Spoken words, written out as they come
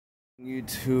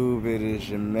YouTube, it is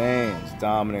your man, it's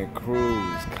Dominic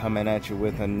Cruz, coming at you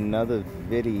with another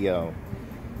video.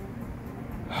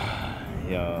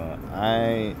 Yo,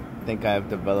 I think I've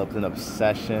developed an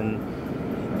obsession,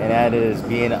 and that is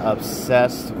being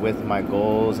obsessed with my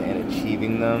goals and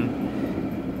achieving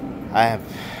them. I'm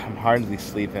hardly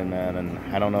sleeping, man, and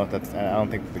I don't know if I don't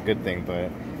think it's a good thing,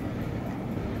 but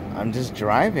I'm just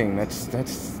driving.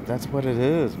 That's what it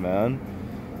is, man.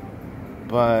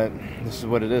 But this is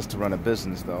what it is to run a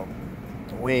business, though.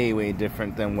 Way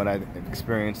different than what I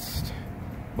experienced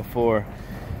before.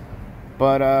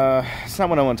 But it's not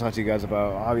what I want to talk to you guys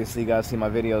about. Obviously, you guys see my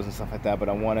videos and stuff like that, but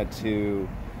I wanted to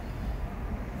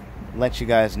let you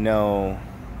guys know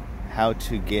how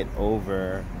to get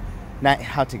over,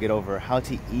 how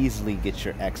to easily get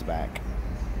your ex back.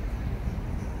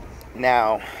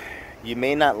 Now, you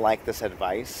may not like this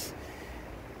advice,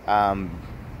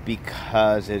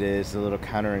 because it is a little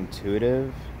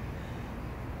counterintuitive,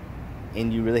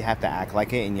 and you really have to act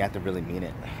like it, and you have to really mean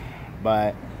it.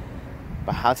 But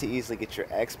how to easily get your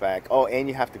ex back. Oh, and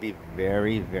you have to be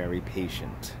very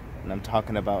patient. And I'm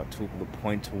talking about to the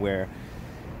point to where,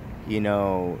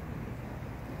 you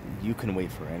can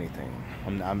wait for anything.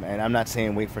 And I'm not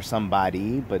saying wait for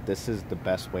somebody, but this is the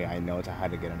best way I know to how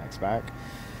to get an ex back.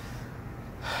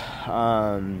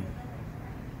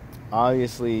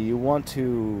 Obviously, you want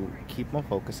to keep on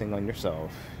focusing on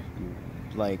yourself.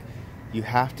 You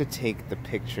have to take the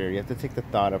picture. You have to take the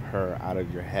thought of her out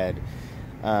of your head.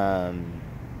 And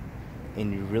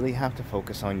you really have to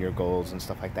focus on your goals and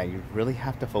stuff like that. You really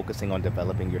have to focusing on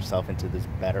developing yourself into this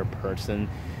better person,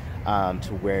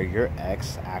 to where your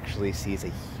ex actually sees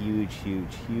a huge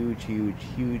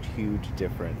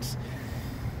difference.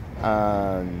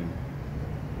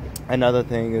 Another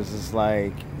thing is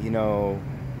like,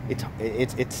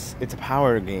 it's a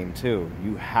power game too.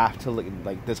 You have to look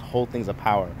like this whole thing's a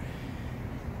power.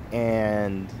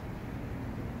 And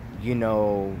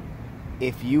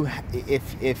if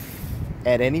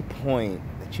at any point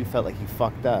that you felt like you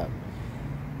fucked up,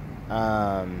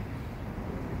 and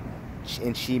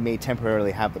she may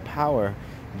temporarily have the power,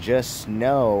 just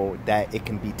know that it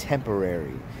can be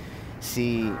temporary.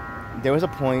 See, there was a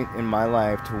point in my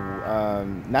life to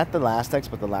not the last ex,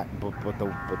 but the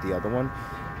other one.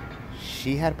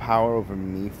 She had power over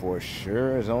me for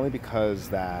sure. It's only because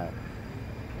that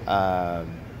I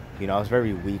was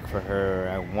very weak for her.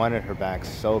 I wanted her back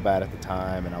so bad at the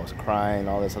time, and I was crying,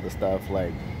 all this other stuff.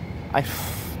 Like, I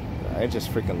just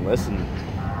freaking listened.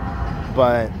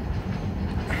 But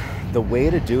the way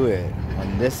to do it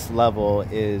on this level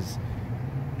is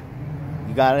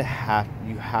you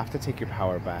have to take your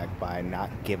power back by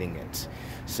not giving it.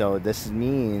 So this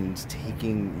means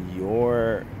taking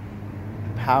your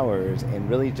powers and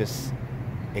really just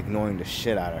ignoring the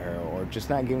shit out of her, or just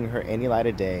not giving her any light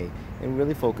of day, and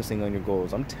really focusing on your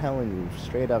goals. I'm telling you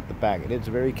straight out the back, it's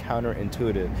very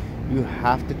counterintuitive. You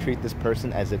have to treat this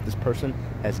person as if this person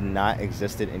has not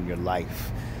existed in your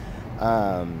life,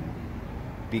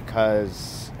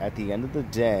 because at the end of the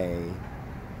day,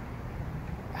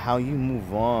 how you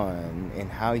move on and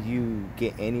how you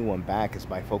get anyone back is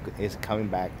coming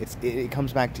back. It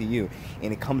comes back to you,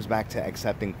 and it comes back to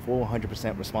accepting full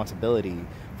 100% responsibility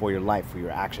for your life, for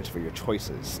your actions, for your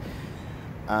choices.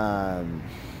 I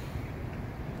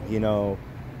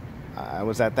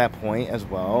was at that point as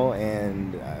well,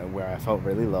 and where I felt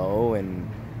really low, and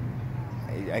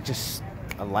a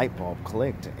light bulb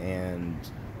clicked, and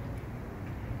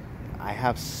I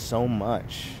have so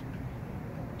much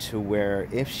to where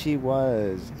if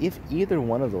either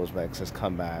one of those exes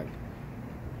come back,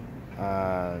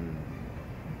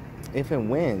 if and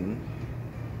when,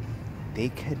 they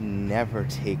could never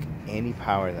take any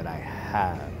power that I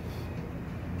have.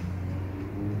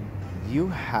 You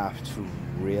have to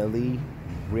really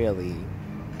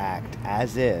act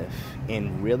as if,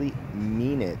 and really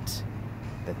mean it,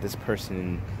 that this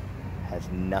person has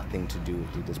nothing to do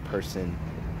with you. This person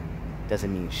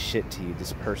doesn't mean shit to you.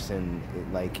 This person,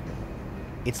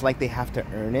 it's like they have to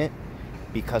earn it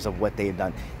because of what they've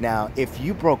done. Now, if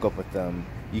you broke up with them,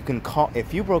 you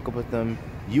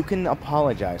can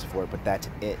apologize for it, but that's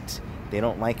it. They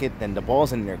don't like it, then the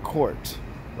ball's in their court,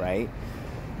 right?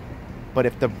 But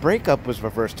if the breakup was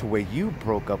reversed to where you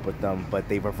broke up with them, but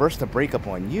they reversed the breakup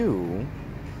on you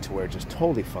to where it just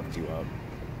totally fucked you up,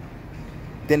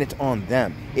 then it's on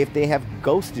them. If they have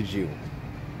ghosted you,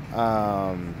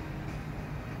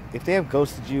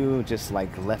 just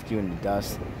like left you in the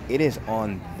dust, it is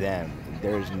on them.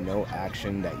 There's no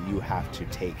action that you have to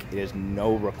take. It is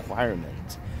no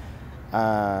requirement.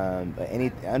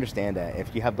 Understand that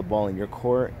if you have the ball in your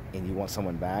court and you want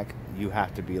someone back, you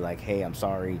have to be like, hey, I'm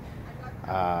sorry.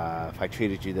 If I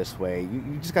treated you this way,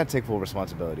 you just got to take full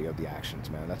responsibility of the actions,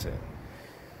 man. That's it.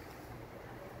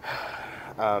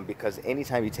 Because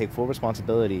anytime you take full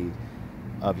responsibility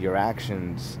of your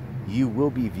actions, you will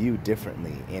be viewed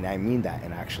differently. And I mean that,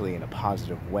 and actually in a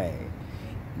positive way.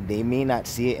 They may not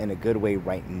see it in a good way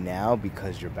right now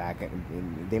because you're back.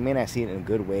 They may not see it in a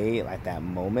good way at that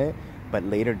moment, but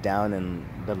later down in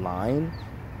the line,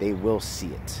 they will see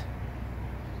it.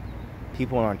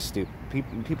 People aren't stupid.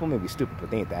 People may be stupid, but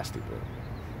they ain't that stupid.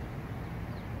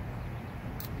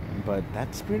 But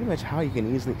that's pretty much how you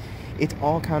can easily. It's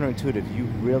all counterintuitive. You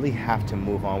really have to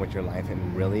move on with your life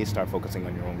and really start focusing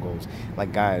on your own goals.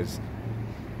 Like, guys,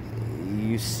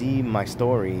 you see my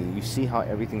story. You see how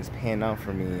everything's panned out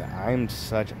for me. I'm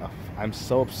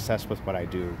so obsessed with what I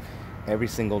do every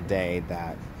single day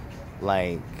that,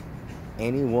 like,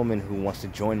 any woman who wants to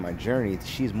join my journey,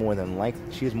 she's more than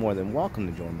welcome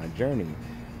to join my journey.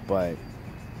 But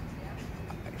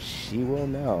she will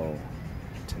know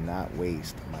to not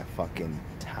waste my fucking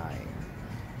time.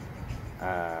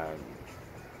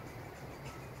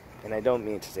 And I don't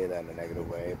mean to say that in a negative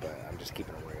way, but I'm just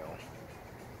keeping it real.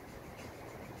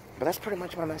 But that's pretty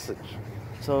much my message.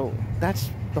 So that's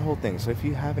the whole thing. So if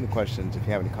you have any questions, if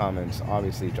you have any comments,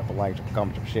 obviously drop a like, drop a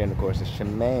comment, drop a share, and of course it's your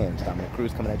man, Dominic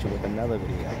Cruz, coming at you with another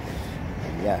video.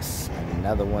 Yes,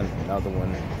 another one.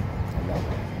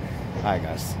 Alright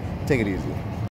guys, take it easy.